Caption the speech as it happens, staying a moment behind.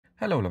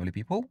Hello lovely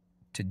people.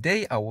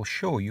 Today I will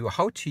show you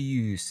how to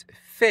use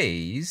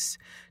phase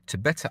to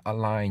better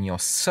align your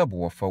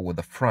subwoofer with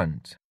the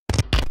front.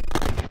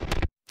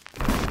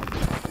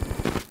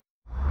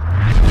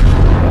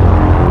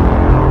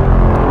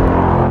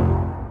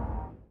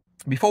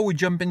 Before we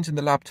jump into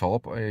the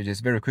laptop,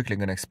 just very quickly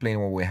going to explain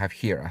what we have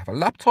here. I have a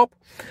laptop,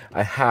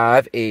 I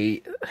have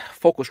a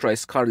Focusrite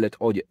Scarlett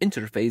audio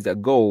interface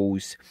that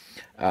goes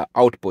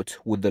output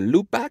with the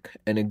loopback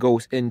and it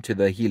goes into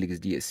the Helix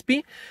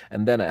DSP,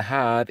 and then I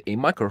have a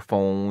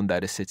microphone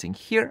that is sitting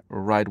here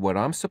right where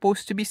I'm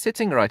supposed to be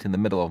sitting, right in the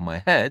middle of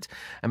my head,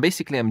 and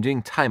basically I'm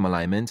doing time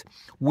alignment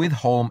with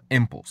home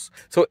impulse.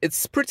 So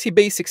it's pretty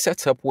basic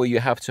setup where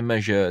you have to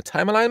measure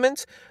time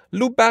alignment,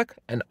 loopback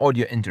and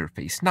audio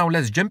interface. Now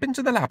let's jump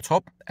into the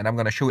laptop and I'm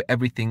going to show you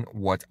everything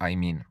what I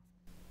mean.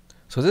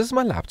 So this is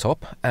my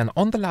laptop, and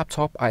on the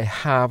laptop I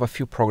have a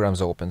few programs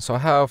open. So I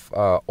have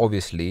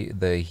obviously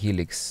the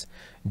Helix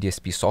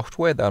DSP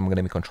software that I'm going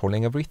to be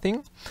controlling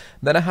everything.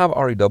 Then I have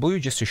REW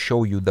just to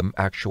show you the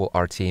actual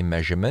RTA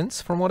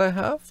measurements from what I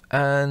have,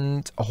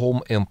 and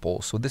Home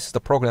Impulse. So this is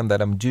the program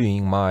that I'm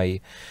doing my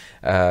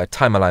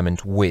time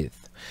alignment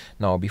with.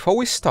 Now before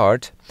we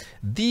start,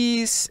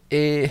 these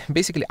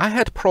basically I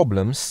had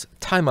problems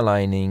time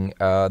aligning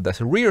the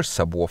rear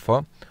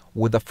subwoofer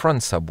with the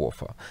front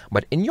subwoofer,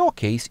 but in your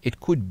case it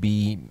could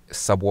be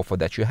subwoofer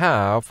that you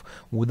have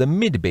with the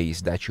mid bass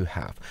that you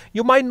have.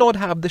 You might not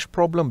have this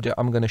problem.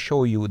 I'm going to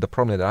show you the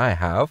problem that I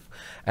have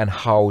and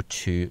how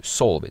to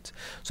solve it.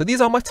 So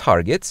these are my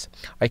targets.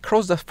 I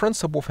crossed the front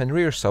subwoofer and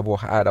rear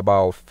subwoofer at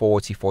about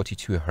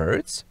 42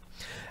 hertz,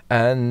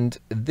 and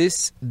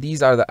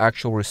these are the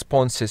actual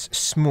responses,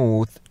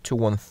 smooth to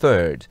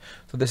 1/3.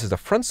 So this is the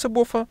front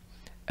subwoofer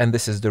and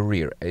this is the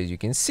rear. As you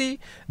can see,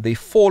 they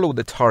follow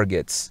the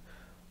targets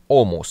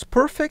almost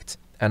perfect,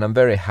 and I'm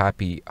very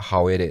happy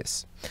how it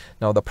is.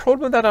 Now the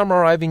problem that I'm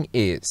arriving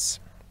is,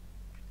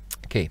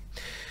 okay,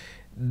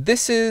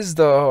 this is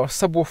the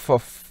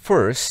subwoofer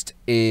first,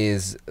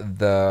 is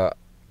the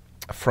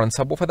front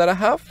subwoofer that I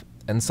have,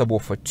 and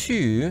subwoofer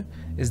 2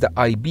 is the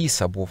IB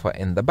subwoofer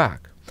in the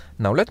back.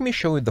 Now let me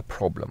show you the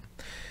problem.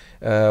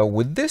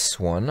 With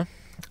this one,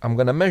 I'm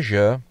gonna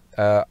measure,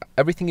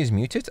 everything is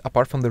muted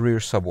apart from the rear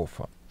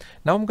subwoofer.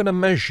 Now I'm gonna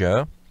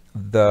measure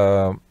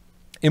the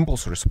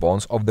impulse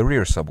response of the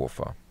rear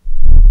subwoofer.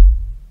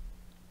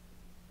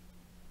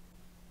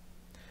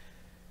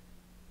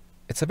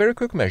 It's a very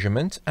quick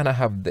measurement, and I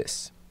have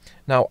this.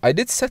 Now I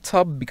did set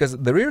up, because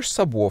the rear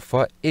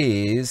subwoofer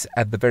is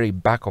at the very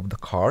back of the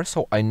car,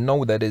 so I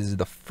know that is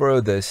the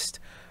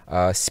furthest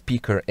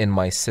speaker in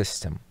my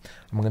system.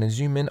 I'm going to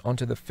zoom in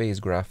onto the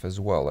phase graph as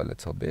well a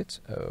little bit,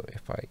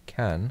 if I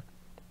can,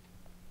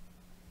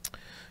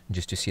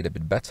 just to see it a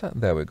bit better.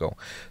 There we go.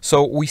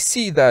 So we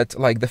see that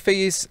like the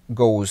phase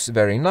goes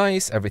very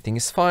nice, everything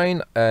is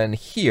fine, and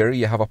here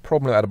you have a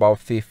problem at about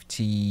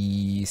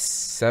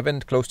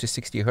 57, close to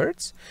 60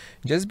 hertz,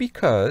 just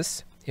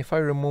because if I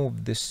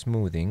remove this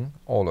smoothing,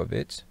 all of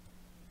it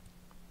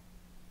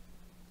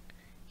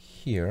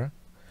here,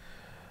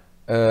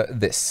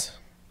 this,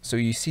 so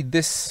you see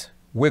this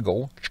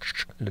wiggle.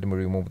 Let me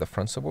remove the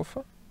front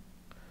subwoofer.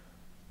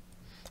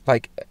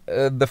 Like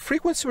the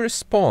frequency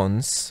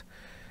response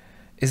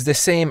is the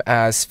same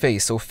as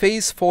phase. So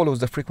phase follows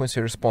the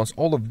frequency response.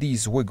 All of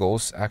these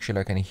wiggles, actually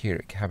I can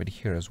have it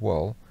here as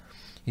well.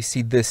 You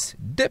see this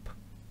dip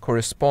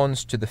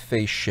corresponds to the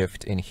phase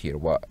shift in here.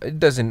 Well,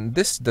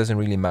 this doesn't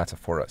really matter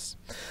for us.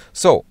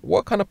 So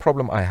what kind of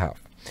problem I have?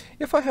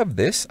 If I have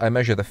this, I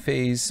measure the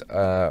phase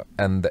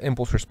and the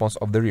impulse response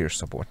of the rear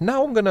subwoofer.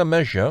 Now I'm gonna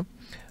measure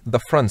the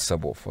front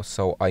subwoofer.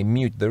 So I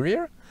mute the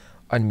rear,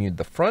 unmute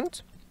the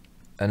front,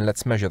 and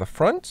let's measure the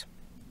front.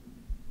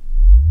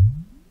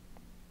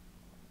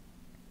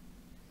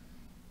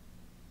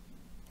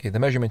 Okay, the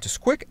measurement is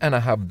quick, and I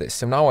have this.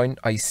 So now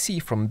I see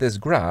from this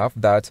graph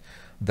that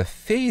the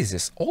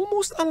phases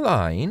almost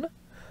align,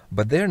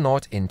 but they're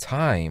not in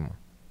time.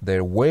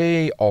 They're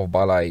way off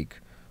by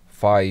like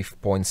 5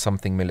 point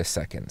something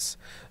milliseconds.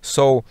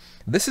 So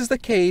this is the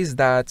case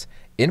that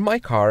in my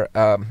car,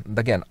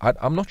 again,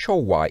 I'm not sure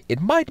why.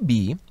 It might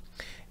be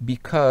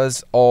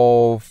because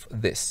of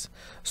this.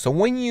 So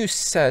when you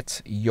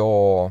set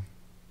your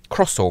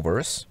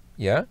crossovers,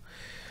 yeah,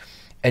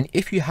 and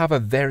if you have a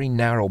very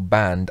narrow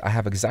band, I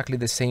have exactly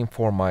the same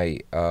for my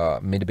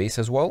mid bass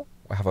as well.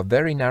 I have a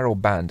very narrow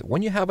band.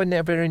 When you have a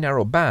very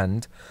narrow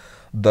band,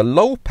 the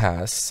low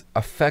pass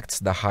affects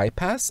the high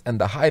pass, and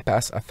the high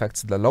pass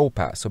affects the low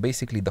pass. So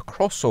basically the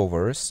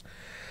crossovers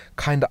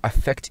kind of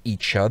affect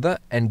each other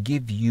and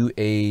give you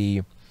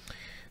a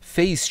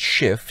phase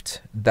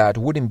shift that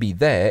wouldn't be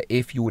there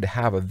if you would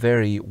have a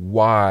very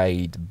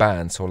wide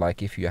band. So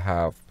like if you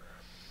have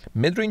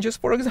mid-ranges,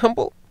 for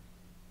example,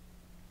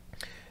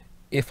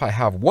 if I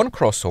have one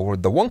crossover,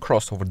 the one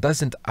crossover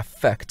doesn't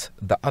affect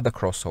the other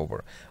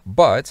crossover.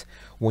 But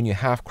when you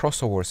have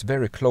crossovers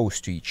very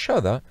close to each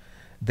other,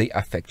 they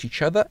affect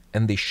each other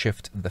and they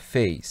shift the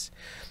phase.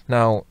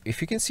 Now,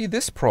 if you can see,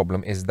 this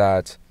problem is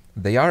that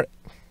they are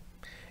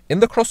in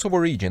the crossover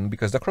region,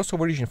 because the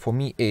crossover region for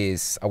me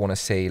is, I want to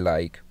say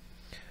like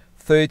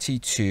 30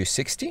 to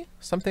 60,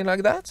 something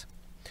like that.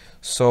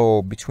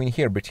 So between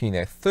here,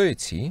 between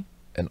 30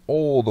 and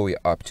all the way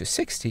up to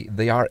 60,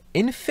 they are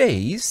in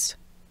phase,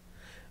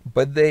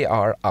 but they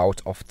are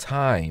out of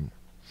time.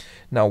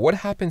 Now, what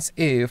happens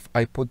if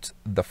I put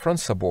the front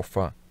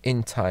subwoofer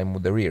in time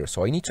with the rear?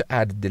 So I need to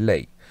add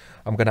delay.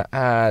 I'm going to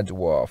add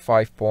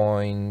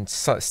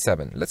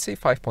 5.7. Let's say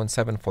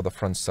 5.7 for the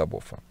front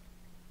subwoofer.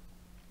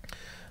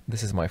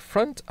 This is my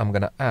front. I'm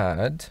going to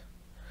add,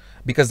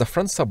 because the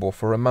front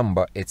subwoofer,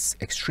 remember, it's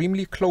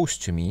extremely close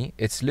to me.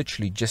 It's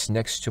literally just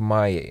next to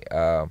my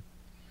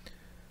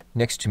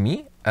next to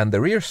me, and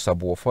the rear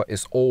subwoofer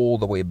is all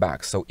the way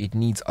back, so it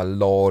needs a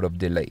lot of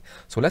delay.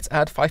 So let's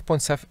add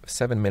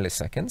 5.7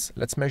 milliseconds.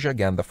 Let's measure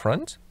again the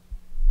front.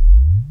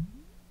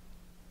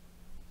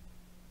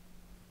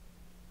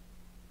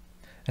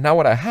 And now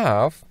what I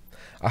have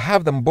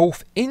them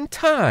both in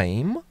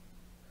time,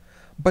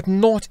 but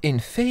not in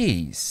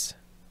phase.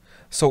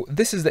 So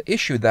this is the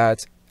issue,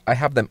 that I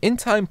have them in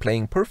time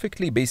playing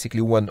perfectly.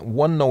 Basically, when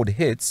one node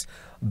hits,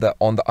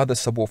 on the other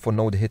subwoofer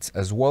node hits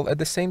as well at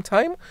the same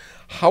time.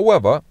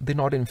 However, they're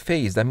not in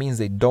phase. That means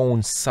they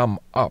don't sum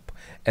up,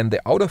 and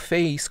they're out of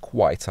phase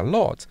quite a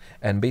lot.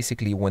 And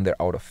basically, when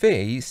they're out of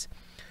phase,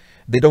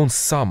 they don't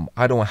sum.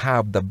 I don't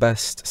have the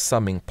best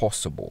summing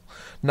possible.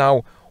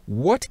 Now,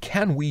 what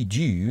can we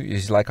do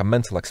is like a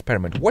mental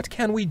experiment. What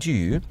can we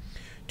do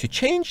to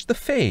change the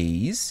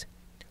phase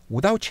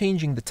without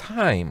changing the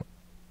time?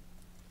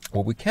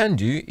 What we can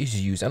do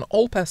is use an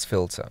all-pass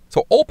filter.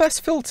 So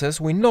all-pass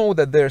filters, we know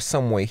that there's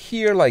somewhere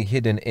here, like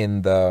hidden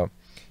in the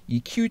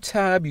EQ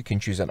tab. You can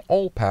choose an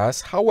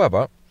all-pass.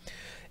 However,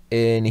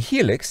 in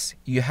Helix,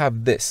 you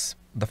have this,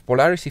 the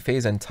polarity,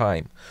 phase, and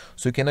time.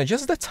 So you can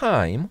adjust the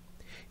time.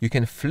 You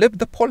can flip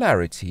the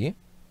polarity,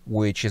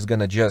 which is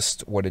gonna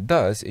just, what it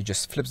does, it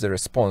just flips the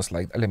response.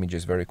 Like, let me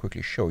just very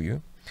quickly show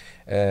you.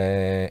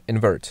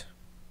 Invert.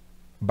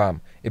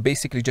 Bam. It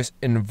basically just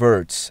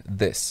inverts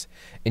this.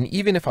 And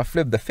even if I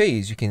flip the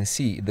phase, you can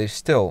see they're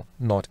still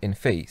not in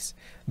phase.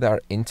 They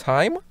are in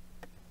time,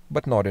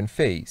 but not in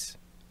phase.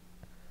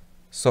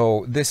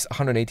 So this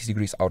 180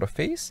 degrees out of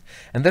phase.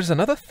 And there's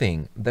another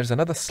thing. There's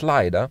another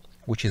slider,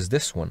 which is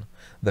this one,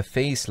 the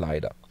phase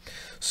slider.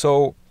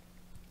 So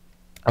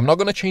I'm not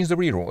going to change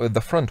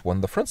the front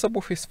one. The front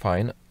subwoofer is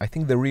fine. I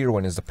think the rear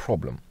one is the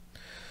problem.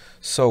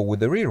 So with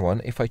the rear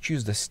one, if I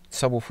choose the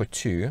subwoofer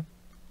 2,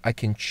 I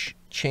can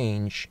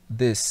change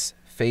this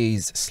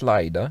phase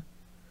slider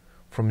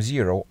from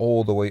 0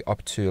 all the way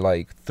up to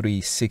like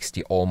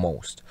 360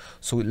 almost.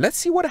 So let's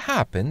see what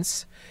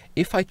happens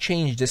if I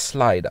change this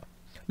slider.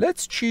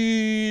 Let's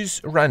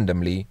choose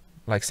randomly,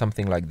 like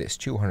something like this,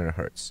 200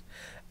 Hertz.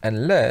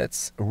 And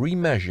let's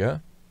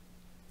remeasure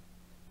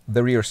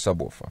the rear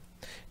subwoofer.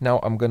 Now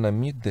I'm gonna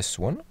mute this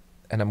one,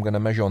 and I'm gonna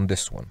measure on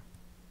this one.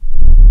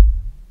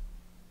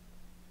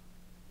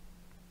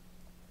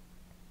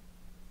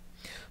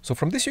 So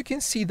from this you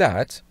can see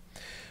that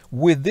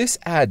with this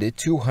added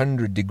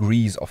 200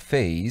 degrees of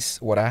phase,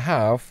 what I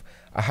have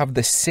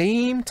the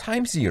same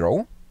time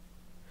 0.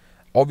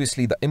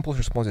 Obviously the impulse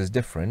response is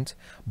different,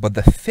 but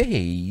the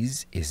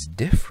phase is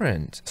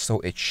different.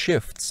 So it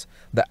shifts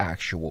the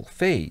actual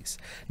phase.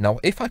 Now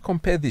if I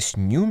compare this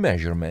new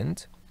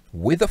measurement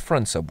with the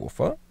front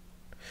subwoofer,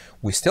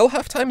 we still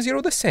have time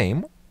 0 the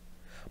same,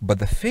 but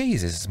the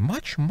phase is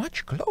much,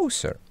 much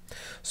closer.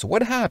 So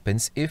what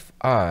happens if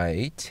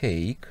I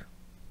take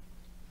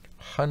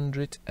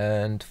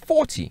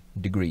 140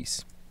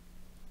 degrees?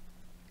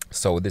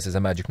 So this is a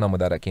magic number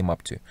that I came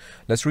up to.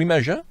 Let's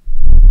remeasure.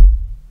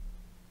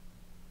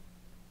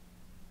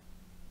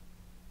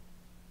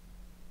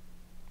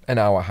 And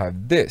now I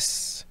have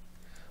this.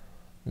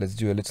 Let's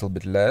do a little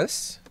bit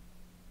less.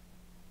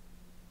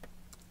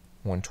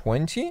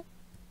 120.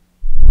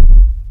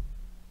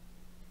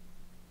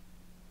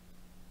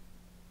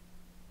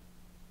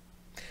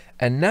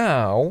 And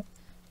now,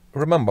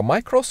 remember,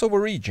 my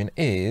crossover region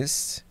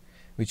is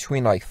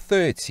between like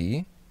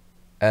 30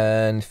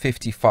 and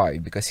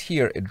 55, because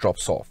here it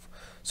drops off.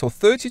 So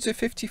 30 to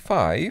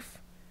 55,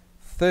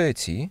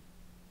 30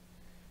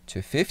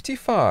 to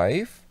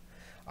 55,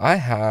 I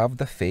have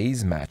the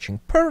phase matching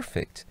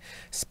perfect,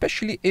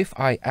 especially if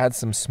I add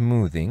some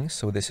smoothing.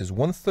 So this is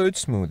 1/3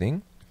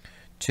 smoothing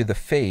to the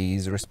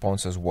phase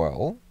response as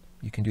well.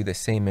 You can do the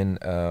same in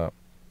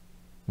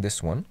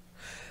this one.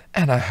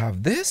 And I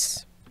have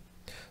this.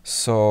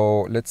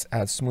 So let's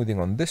add smoothing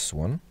on this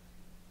one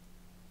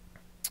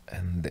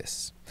and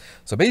this.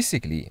 So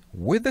basically,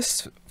 with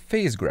this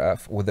phase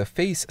graph, with the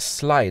phase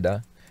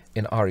slider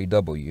in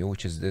REW,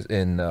 which is this,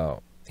 in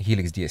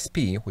Helix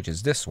DSP, which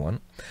is this one,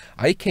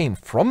 I came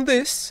from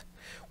this,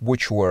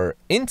 which were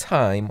in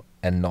time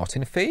and not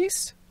in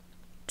phase,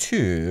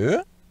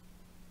 to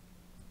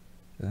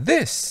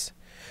this,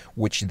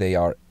 which they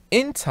are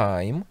in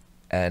time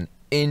and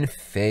in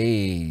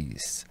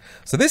phase.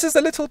 So this is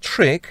a little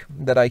trick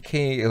that I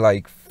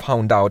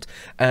found out,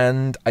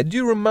 and I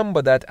do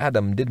remember that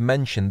Adam did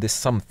mention this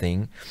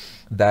something,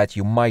 that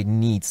you might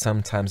need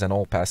sometimes an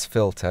all-pass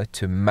filter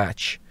to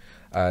match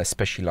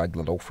especially like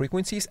the low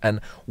frequencies. And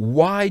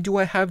why do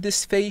I have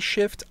this phase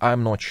shift?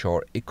 I'm not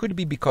sure. It could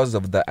be because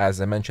of the,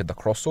 as I mentioned, the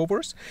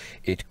crossovers.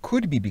 It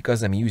could be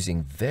because I'm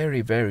using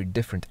very, very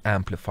different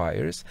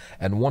amplifiers,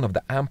 and one of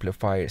the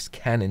amplifiers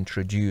can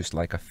introduce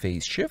like a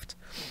phase shift.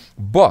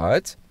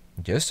 But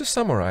just to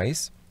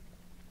summarize,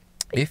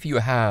 if you're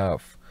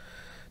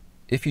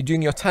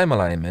doing your time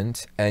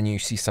alignment and you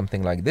see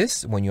something like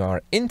this, when you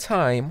are in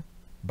time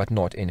but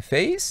not in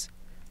phase,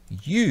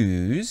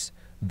 use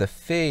the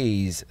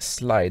phase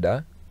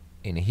slider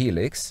in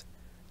Helix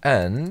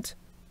and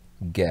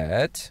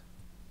get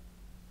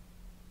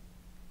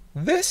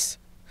this.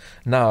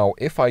 Now,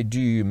 if I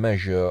do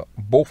measure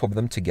both of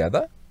them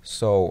together,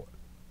 so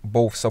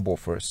both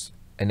subwoofers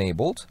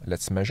enabled,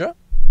 let's measure.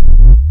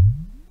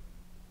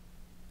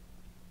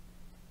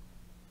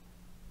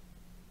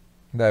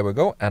 There we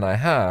go, and I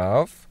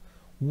have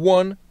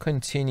one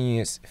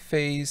continuous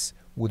phase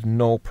with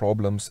no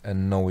problems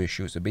and no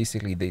issues. So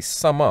basically they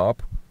sum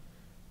up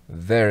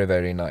very,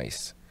 very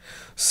nice.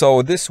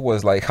 So this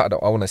was like, I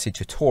want to say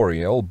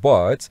tutorial,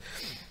 but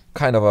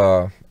kind of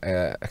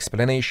a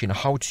explanation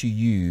how to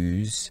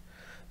use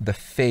the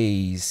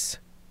phase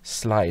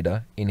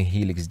slider in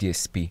Helix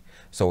DSP.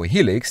 So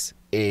Helix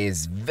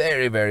is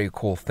very, very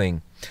cool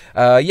thing.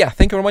 Yeah,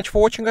 thank you very much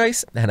for watching,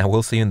 guys, and I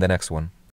will see you in the next one.